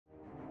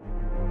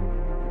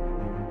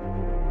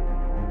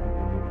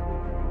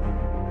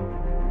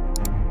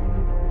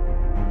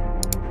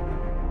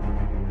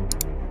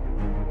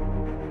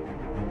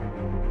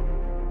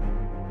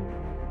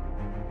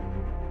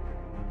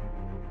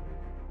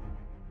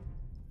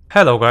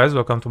Hello guys,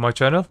 welcome to my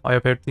channel. I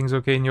hope everything's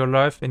okay in your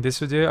life. In this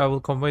video, I will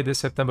convey the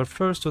September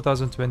 1st,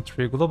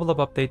 2023 Global Lab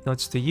update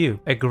notes to you.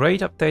 A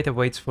great update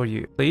awaits for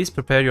you. Please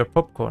prepare your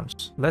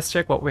popcorns. Let's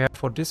check what we have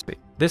for this week.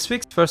 This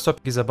week's first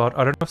topic is about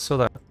Arena of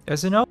Solar.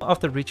 As you know,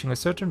 after reaching a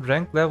certain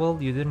rank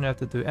level, you didn't have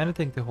to do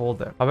anything to hold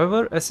there.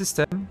 However, a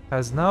system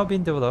has now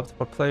been developed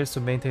for players to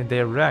maintain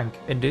their rank.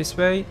 In this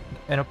way,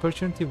 an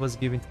opportunity was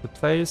given to the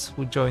players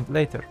who joined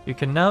later. You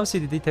can now see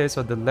the details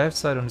on the left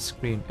side on the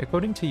screen.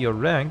 According to your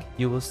rank,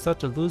 you will start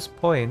to lose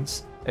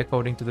points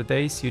according to the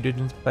days you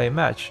didn't play a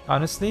match.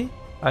 Honestly,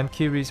 I'm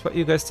curious what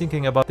you guys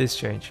thinking about this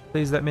change.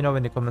 Please let me know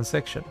in the comment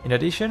section. In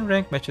addition,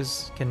 ranked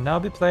matches can now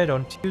be played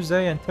on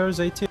Tuesday and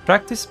Thursday too.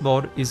 Practice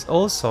mode is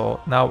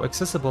also now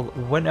accessible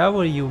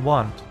whenever you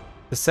want.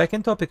 The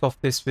second topic of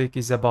this week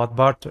is about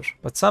barter,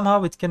 but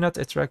somehow it cannot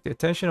attract the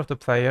attention of the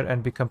player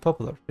and become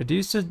popular.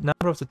 Reduce the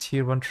number of the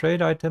tier 1 trade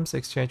items,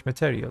 exchange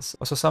materials.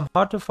 Also, some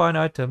hard to find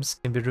items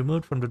can be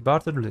removed from the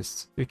barter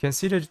list. You can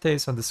see the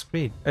details on the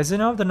screen. As you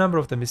know, the number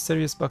of the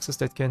mysterious boxes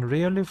that can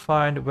rarely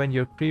find when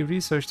you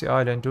pre-research the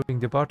island during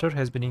the barter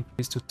has been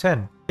increased to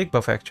 10. Big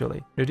buff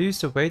actually.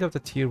 Reduce the weight of the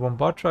tier 1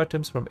 barter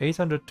items from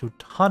 800 to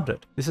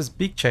 100. This is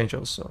big change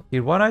also.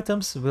 Tier 1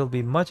 items will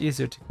be much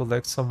easier to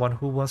collect someone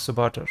who wants to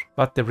barter.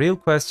 But the real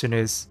question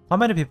is, how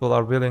many people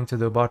are willing to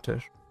do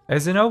barter?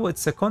 As you know,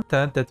 it's a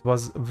content that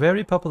was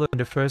very popular in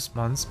the first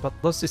months but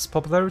lost its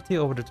popularity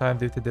over the time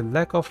due to the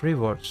lack of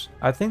rewards.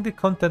 I think the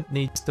content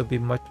needs to be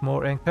much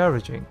more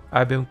encouraging.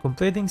 I've been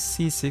completing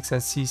C6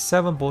 and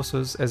C7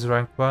 bosses as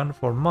rank 1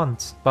 for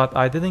months, but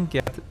I didn't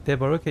get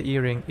Dehkia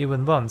earring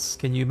even once.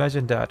 Can you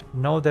imagine that?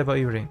 No Dehkia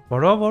earring.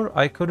 Moreover,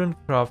 I couldn't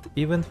craft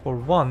even for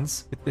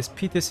once with this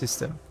PT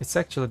system. It's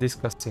actually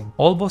disgusting.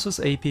 All bosses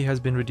AP has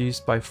been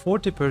reduced by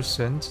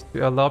 40%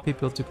 to allow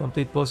people to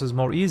complete bosses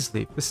more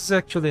easily. This is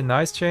actually a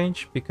nice change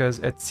because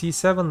at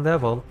C7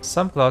 level,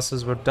 some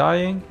classes were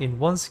dying in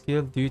one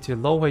skill due to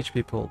low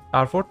HP pool.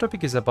 Our fourth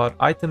topic is about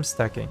item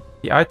stacking.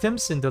 The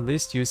items in the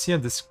list you see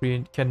on the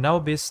screen can now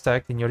be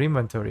stacked in your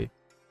inventory.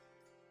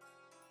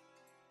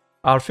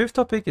 Our fifth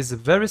topic is a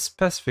very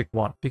specific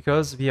one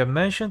because we have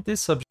mentioned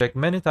this subject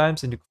many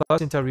times in the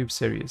class interview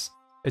series.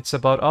 It's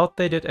about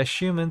outdated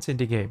achievements in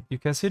the game. You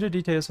can see the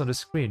details on the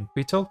screen.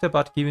 We talked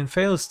about giving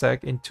fail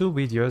stack in 2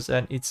 videos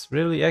and it's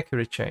really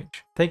accurate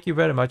change. Thank you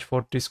very much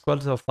for this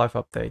quality of life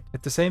update.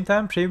 At the same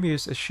time,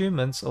 previous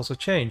achievements also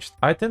changed.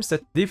 Items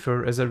that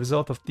differ as a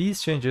result of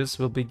these changes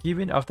will be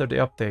given after the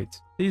update.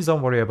 Please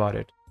don't worry about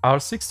it. Our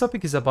sixth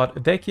topic is about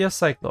Dehkia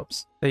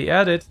Cyclopse. They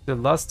added the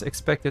last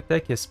expected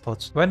Dehkia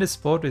spot. When the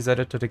spot is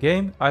added to the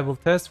game, I will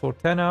test for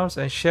 10 hours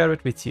and share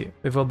it with you.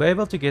 We will be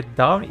able to get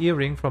down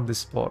earring from this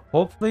spot.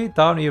 Hopefully,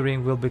 down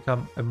earring will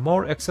become a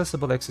more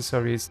accessible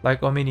accessories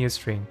like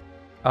ominous ring.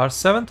 Our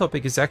seventh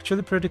topic is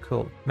actually pretty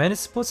cool. Many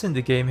spots in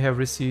the game have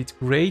received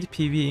great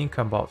PvE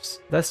income buffs.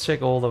 Let's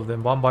check all of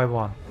them one by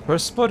one.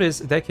 First spot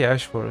is Dehkia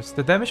Ash Forest.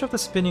 The damage of the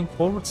spinning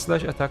forward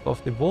slash attack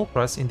of the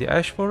Walrus in the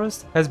Ash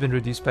Forest has been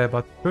reduced by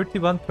about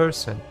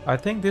 31%. I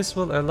think this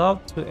will allow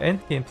to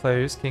end game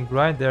players can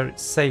grind there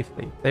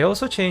safely. They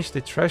also changed the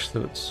trash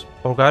loots.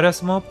 For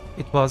Gyras mob,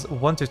 it was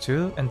 1 to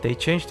 2 and they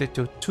changed it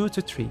to 2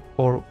 to 3.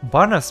 For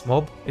Barnas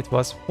mob, it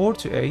was 4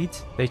 to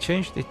 8, they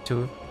changed it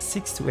to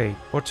 6 to 8.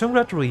 For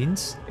Tungrat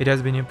ruins, it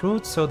has been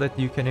improved so that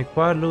you can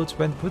acquire loot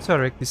when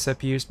Putarek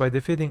disappears by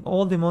defeating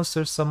all the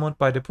monsters summoned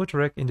by the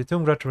Putarek in the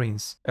Tungrat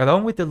ruins.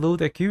 Along with the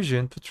loot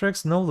acquisition,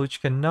 Putarek's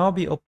knowledge can now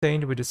be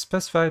obtained with a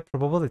specified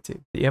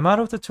probability. The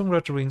amount of the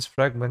Tungrat ruins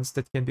fragments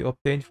that can be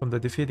obtained from the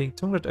defeating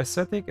Tungrat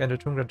aesthetic and the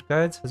Tungrat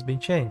guides has been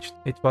changed.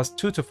 It was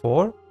 2 to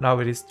 4, now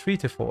it is 3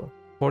 to 4.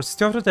 For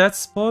Stay of the Dead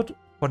spot,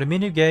 for the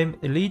minigame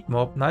Elite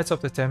Mob Knights of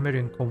the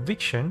Temerian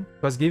Conviction,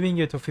 it was giving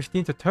you to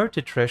 15 to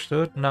 30 trash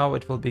loot, now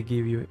it will be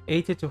give you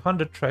 80 to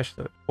 100 trash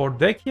loot. For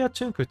Dehkia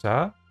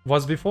Tunkuta,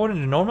 was before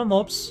in the normal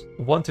mobs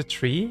 1 to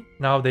 3,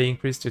 now they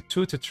increased to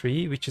 2 to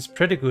 3, which is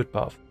pretty good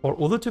buff. For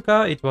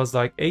Ulutuka it was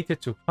like 80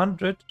 to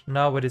 100,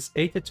 now it is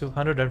 80 to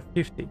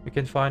 150. You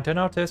can find 10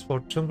 hour tests for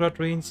Tungrat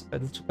Ruins,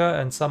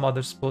 Ulutuka and some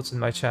other spots in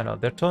my channel.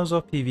 There are tons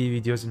of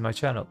PvE videos in my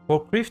channel.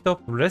 For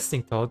Kriftop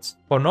Resting Toads,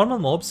 for normal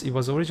mobs it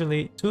was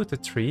originally 2 to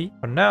 3,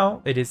 but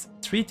now it is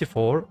 3 to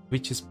 4,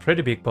 which is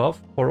pretty big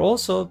buff. For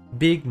also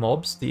big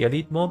mobs, the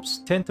elite mobs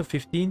 10 to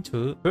 15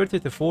 to 30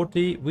 to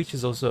 40, which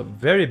is also a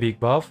very big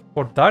buff.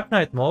 For Dark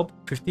Knight mob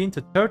 15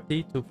 to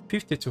 30 to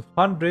 50 to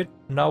 100,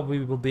 now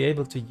we will be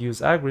able to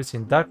use Agris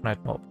in Dark Knight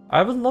mob.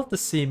 I would love to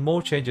see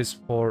more changes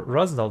for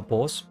Raznal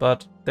boss,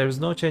 but there is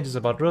no changes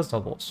about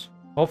Raznal boss.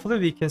 Hopefully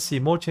we can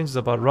see more changes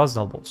about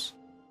Raznal boss.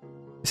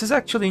 This is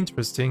actually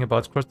interesting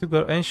about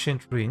Kratugar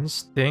Ancient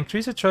Ruins. They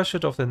increased the trash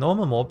rate of the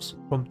normal mobs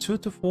from 2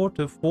 to 4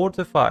 to 4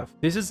 to 5.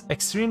 This is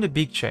extremely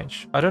big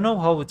change. I don't know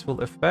how it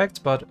will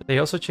affect, but they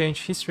also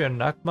changed History and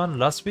Nakman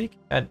last week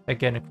and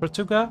again in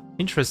Kratuga.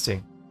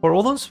 Interesting. For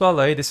Olun's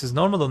Valley, this is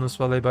normal Olun's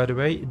Valley by the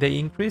way, they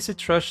increased the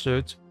trash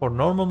loot for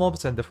normal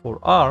mobs and the 4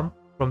 arm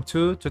from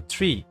 2 to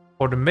 3.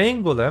 For the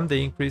main golem,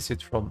 they increased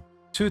it from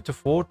 2 to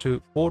 4 to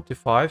 4 to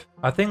 5.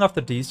 I think after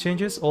these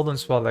changes,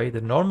 Olun's Valley,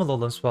 the normal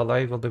Olun's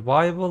Valley will be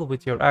viable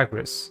with your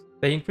Agris.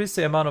 They increased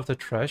the amount of the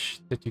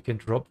trash that you can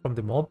drop from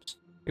the mobs.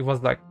 It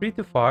was like 3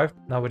 to 5,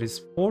 now it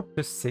is 4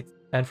 to 6.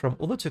 And from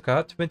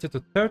Ulutuka, 20 to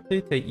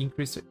 30, they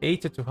increased to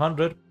 80 to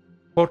 100.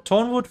 For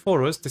Thornwood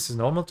Forest, this is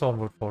normal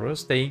Thornwood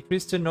Forest, they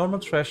increased the normal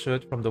trash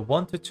loot from the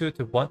 1 to 2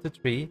 to 1 to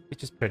 3,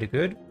 which is pretty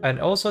good. And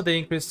also they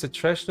increased the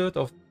trash loot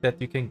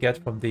that you can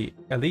get from the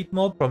elite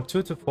mob from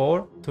 2 to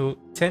 4 to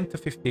 10 to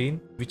 15,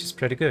 which is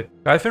pretty good.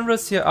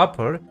 Gryphonracia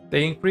Upper,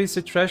 they increased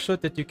the trash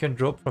loot that you can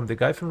drop from the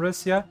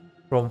Gryphonracia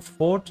from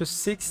 4 to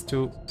 6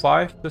 to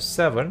 5 to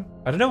 7.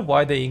 I don't know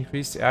why they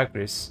increased the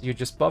Agris. You're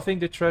just buffing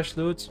the trash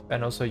loot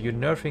and also you're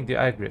nerfing the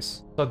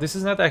Agris. So this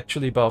is not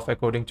actually buff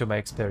according to my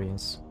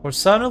experience. For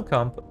Sanul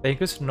Camp, they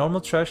increased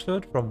normal trash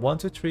loot from 1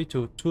 to 3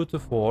 to 2 to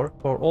 4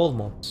 for all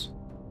mods.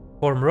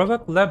 For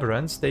Mravak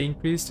Labyrinths, they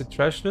increased the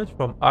trash loot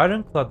from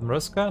Ironclad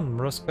Mruska and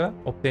Mruska,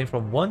 obtained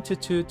from 1 to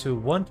 2 to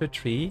 1 to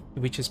 3,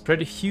 which is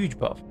pretty huge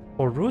buff.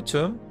 For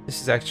Rutum,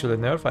 this is actually a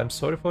nerf, I'm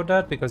sorry for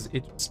that, because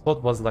its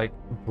spot was like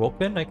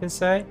broken, I can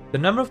say. The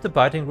number of the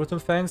biting Rutum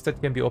Fangs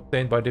that can be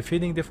obtained by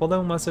defeating the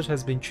following monsters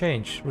has been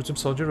changed. Rutum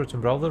Soldier, Rutum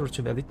Brawler,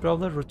 Rutum Elite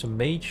Brawler, Rutum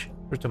Mage,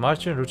 Rutum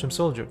Archer, and Rutum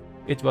Soldier.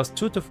 It was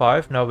 2 to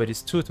 5, now it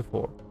is 2 to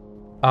 4.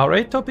 Our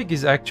 8th topic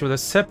is actually a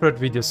separate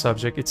video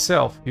subject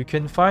itself. You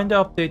can find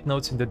the update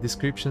notes in the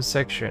description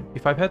section.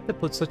 If I've had to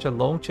put such a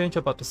long change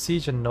about the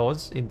siege and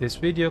nodes in this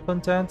video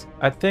content,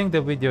 I think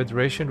the video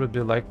duration would be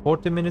like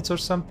 40 minutes or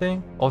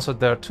something. Also,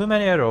 there are too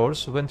many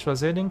errors when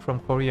translating from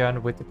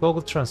Korean with the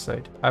Google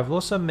Translate. I will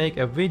also make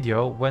a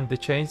video when the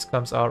change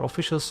comes our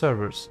official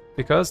servers,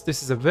 because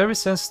this is a very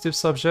sensitive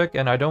subject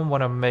and I don't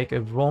want to make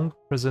a wrong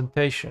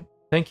presentation.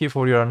 Thank you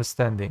for your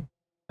understanding.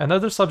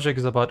 Another subject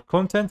is about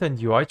content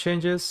and UI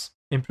changes.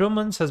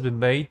 Improvements has been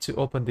made to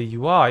open the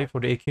UI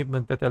for the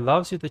equipment that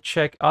allows you to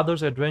check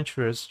others'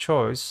 adventurers'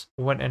 choice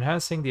when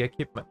enhancing the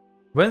equipment.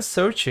 When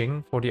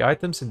searching for the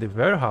items in the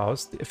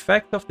warehouse, the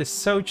effect of the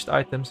searched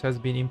items has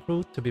been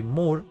improved to be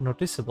more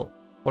noticeable.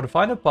 For the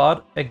final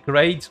part, a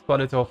great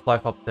quality of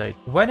life update.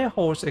 When a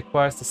horse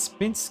acquires the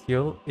sprint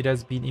skill, it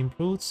has been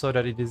improved so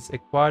that it is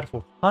acquired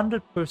for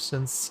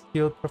 100%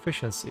 skill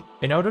proficiency.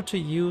 In order to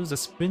use the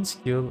sprint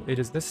skill, it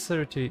is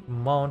necessary to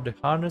mount the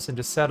harness in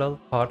the saddle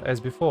part as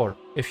before.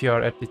 If you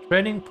are at the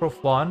training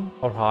Prof 1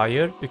 or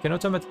higher, you can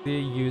automatically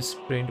use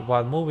sprint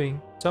while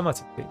moving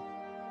automatically.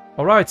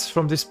 Alright,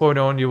 from this point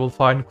on you will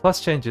find class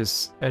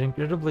changes and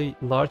incredibly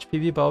large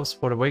PvE buffs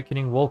for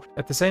Awakening Valkyrie.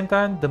 At the same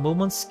time, the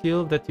movement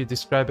skill that you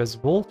describe as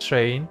Volt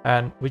Train,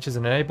 and which is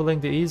enabling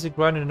the easy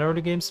grind in an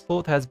early game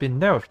spot, has been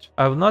nerfed.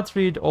 I will not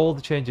read all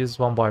the changes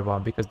one by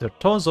one because there are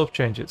tons of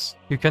changes.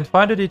 You can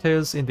find the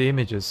details in the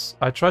images.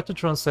 I tried to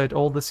translate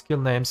all the skill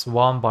names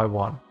one by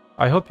one.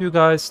 I hope you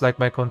guys like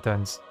my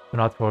contents. Do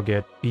not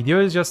forget,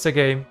 BDO is just a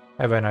game.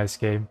 Have a nice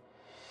game.